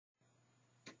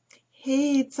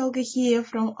Hey, it's Olga here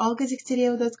from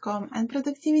olgadegtyareva.com and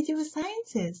Productivity with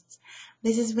Scientists.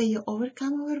 This is where you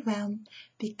overcome overwhelm,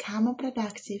 become more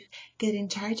productive, get in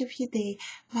charge of your day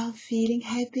while feeling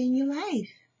happy in your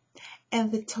life.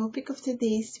 And the topic of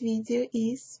today's video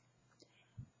is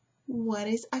what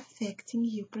is affecting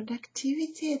your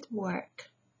productivity at work?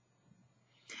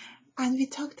 And we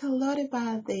talked a lot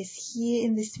about this here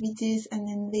in these videos and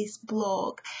in this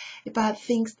blog about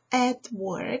things at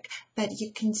work that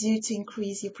you can do to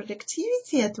increase your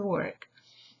productivity at work.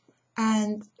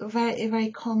 And very,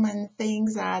 very common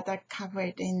things that are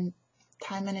covered in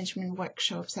time management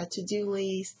workshops, a to-do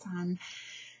list, and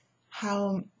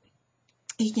how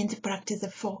you need to practice the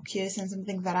focus, and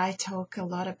something that I talk a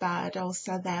lot about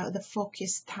also, the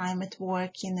focus time at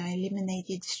work, eliminate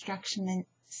your distraction and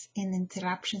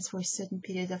interruptions for a certain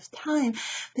period of time.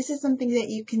 This is something that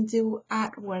you can do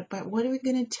at work, but what are we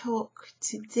going to talk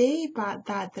today about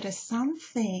that? There are some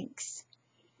things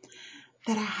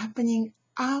that are happening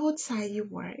outside your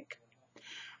work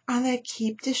and they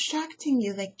keep distracting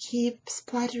you, they keep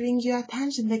splattering your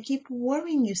attention, they keep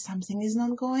worrying you something is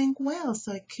not going well.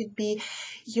 So it could be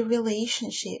your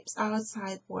relationships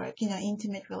outside work,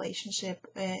 intimate relationship,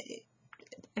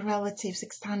 relatives,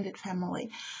 extended family.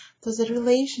 Those are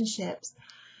relationships.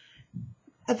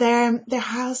 Their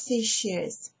health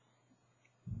issues,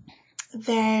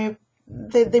 their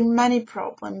money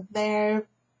problem, their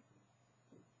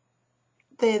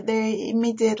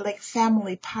immediate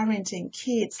family, parenting,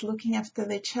 kids, looking after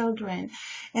their children.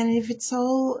 And if it's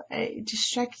all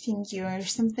distracting you or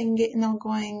something not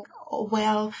going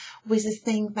well with the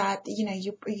thing that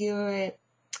your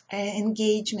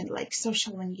engagement, like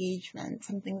social engagement,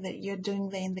 something that you're doing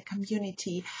there in the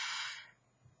community,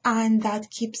 and that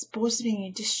keeps bothering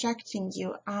you, distracting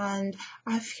you. And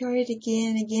I've heard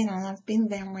again and again, and I've been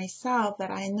there myself,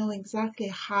 that I know exactly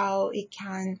how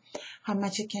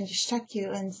much it can distract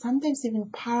you and sometimes even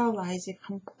paralyze you,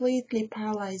 completely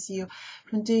paralyze you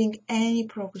from doing any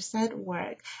progress at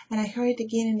work. And I heard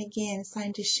again and again,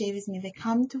 scientists share with me, they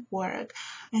come to work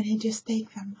and it just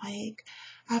takes them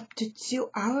up to 2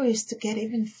 hours to get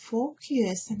even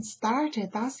focused and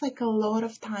started. That's a lot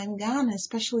of time gone,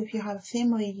 especially if you have a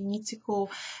family, you need to go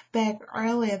back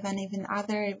earlier than even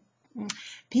other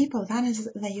people. That is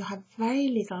that you have very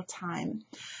little time.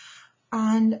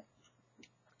 And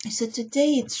so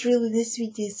today this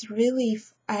video is really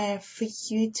for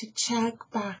you to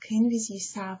check back in with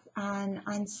yourself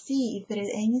and see if there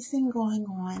is anything going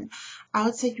on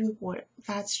outside your work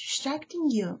that's distracting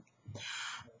you.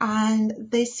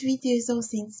 And this video is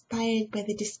also inspired by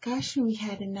the discussion we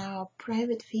had in our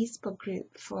private Facebook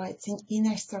group for it's an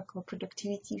inner circle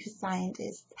productivity for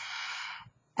scientists.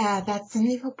 That's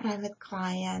only for private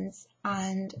clients.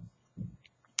 And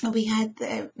we had,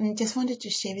 just wanted to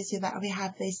share with you that we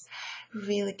have this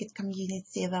really good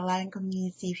community, the loving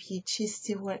community. If you choose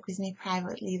to work with me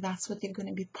privately, that's what you're going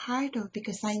to be part of,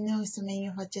 because I know so many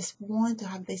of us just want to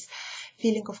have this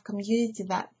feeling of community,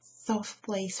 that soft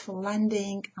place for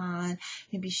landing, and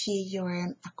maybe share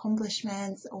your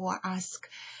accomplishments or ask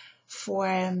for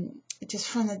just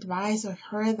for an advice or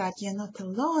her that you're not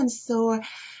alone. So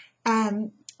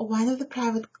one of the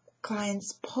private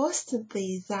clients posted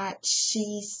this, that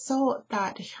she thought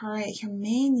that her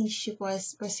main issue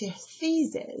was her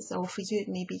thesis, or for you it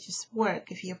may be just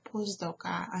work if you're a postdoc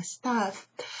or stuff.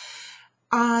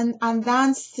 And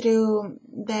then through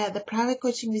the private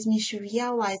coaching with me, she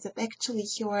realized that actually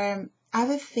her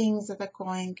other things that are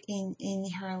going in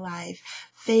her life,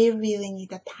 they really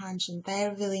need attention, they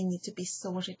really need to be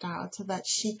sorted out so that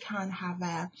she can have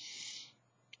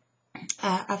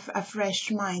a fresh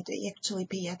mind to actually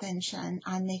pay attention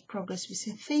and make progress with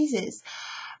her thesis.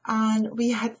 And we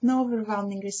had no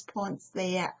overwhelming response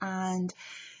there, and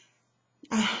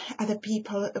other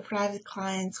people, private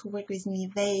clients who work with me,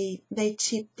 they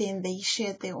chipped in, they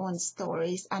shared their own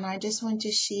stories. And I just want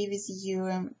to share with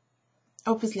you,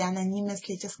 obviously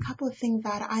anonymously, just a couple of things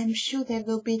that I'm sure that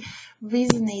will be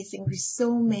resonating with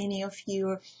so many of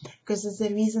you, because there's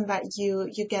a reason that you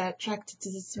get attracted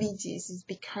to these videos is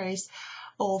because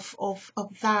of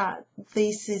that.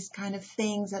 This is kind of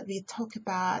things that we talk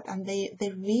about, and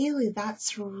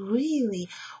that's really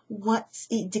what's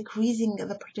decreasing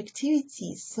the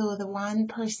productivity. So the one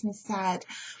person said,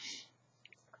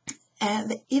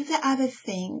 if the other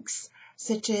things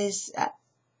such as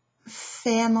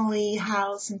family,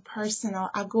 house, and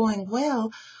personal are going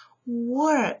well,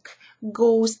 work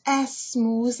goes as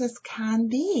smooth as can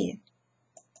be.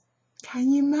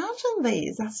 Can you imagine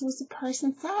this? That's what the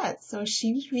person said. So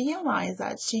she realized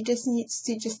that she just needs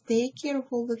to just take care of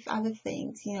all the other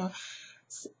things,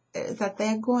 that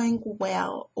they're going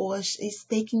well or is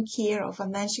taken care of,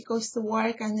 and then she goes to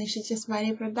work and then she's just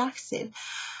very productive.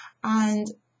 And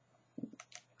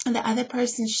the other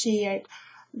person shared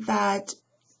that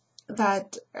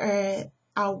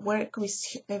our work with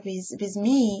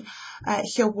me,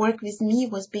 her work with me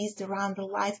was based around the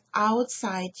life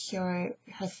outside her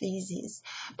thesis,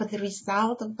 but the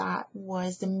result of that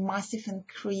was a massive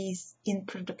increase in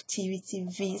productivity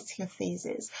with her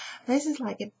thesis. This is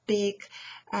like a big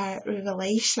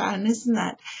revelation, isn't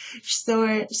it?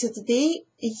 So today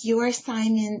your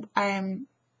assignment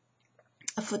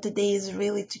for today is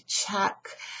really to check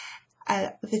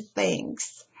the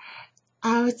things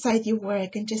outside your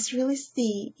work and just really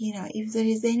see, if there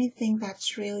is anything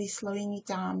that's really slowing you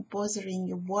down, bothering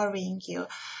you, worrying you,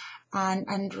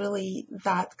 and really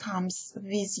that comes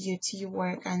with you to your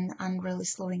work and really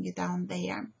slowing you down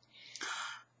there.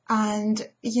 And,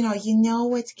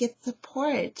 where to get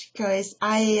support, because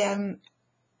I'm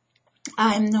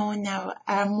known now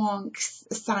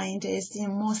amongst scientists,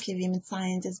 mostly women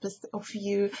scientists, but a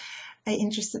few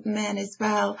interested men as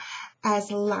well,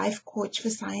 as a life coach for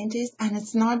scientists. And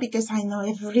it's not because I know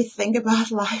everything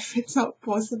about life, it's not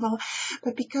possible,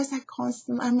 but because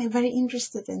I'm very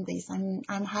interested in this. I'm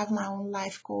have my own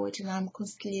life coach, and I'm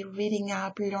constantly reading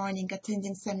up, learning,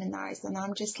 attending seminars, and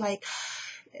I'm just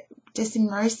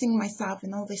immersing myself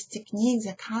in all these techniques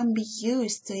that can be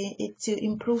used to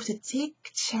improve, to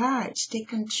take charge, take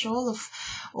control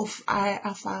of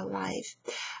our life,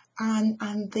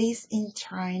 and this in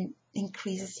turn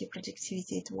increases your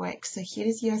productivity at work. So here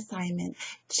is your assignment.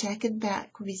 Check it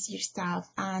back with yourself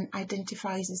and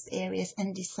identify those areas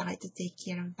and decide to take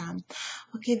care of them.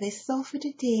 Okay, this is all for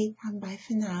today, and bye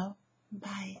for now.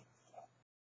 Bye.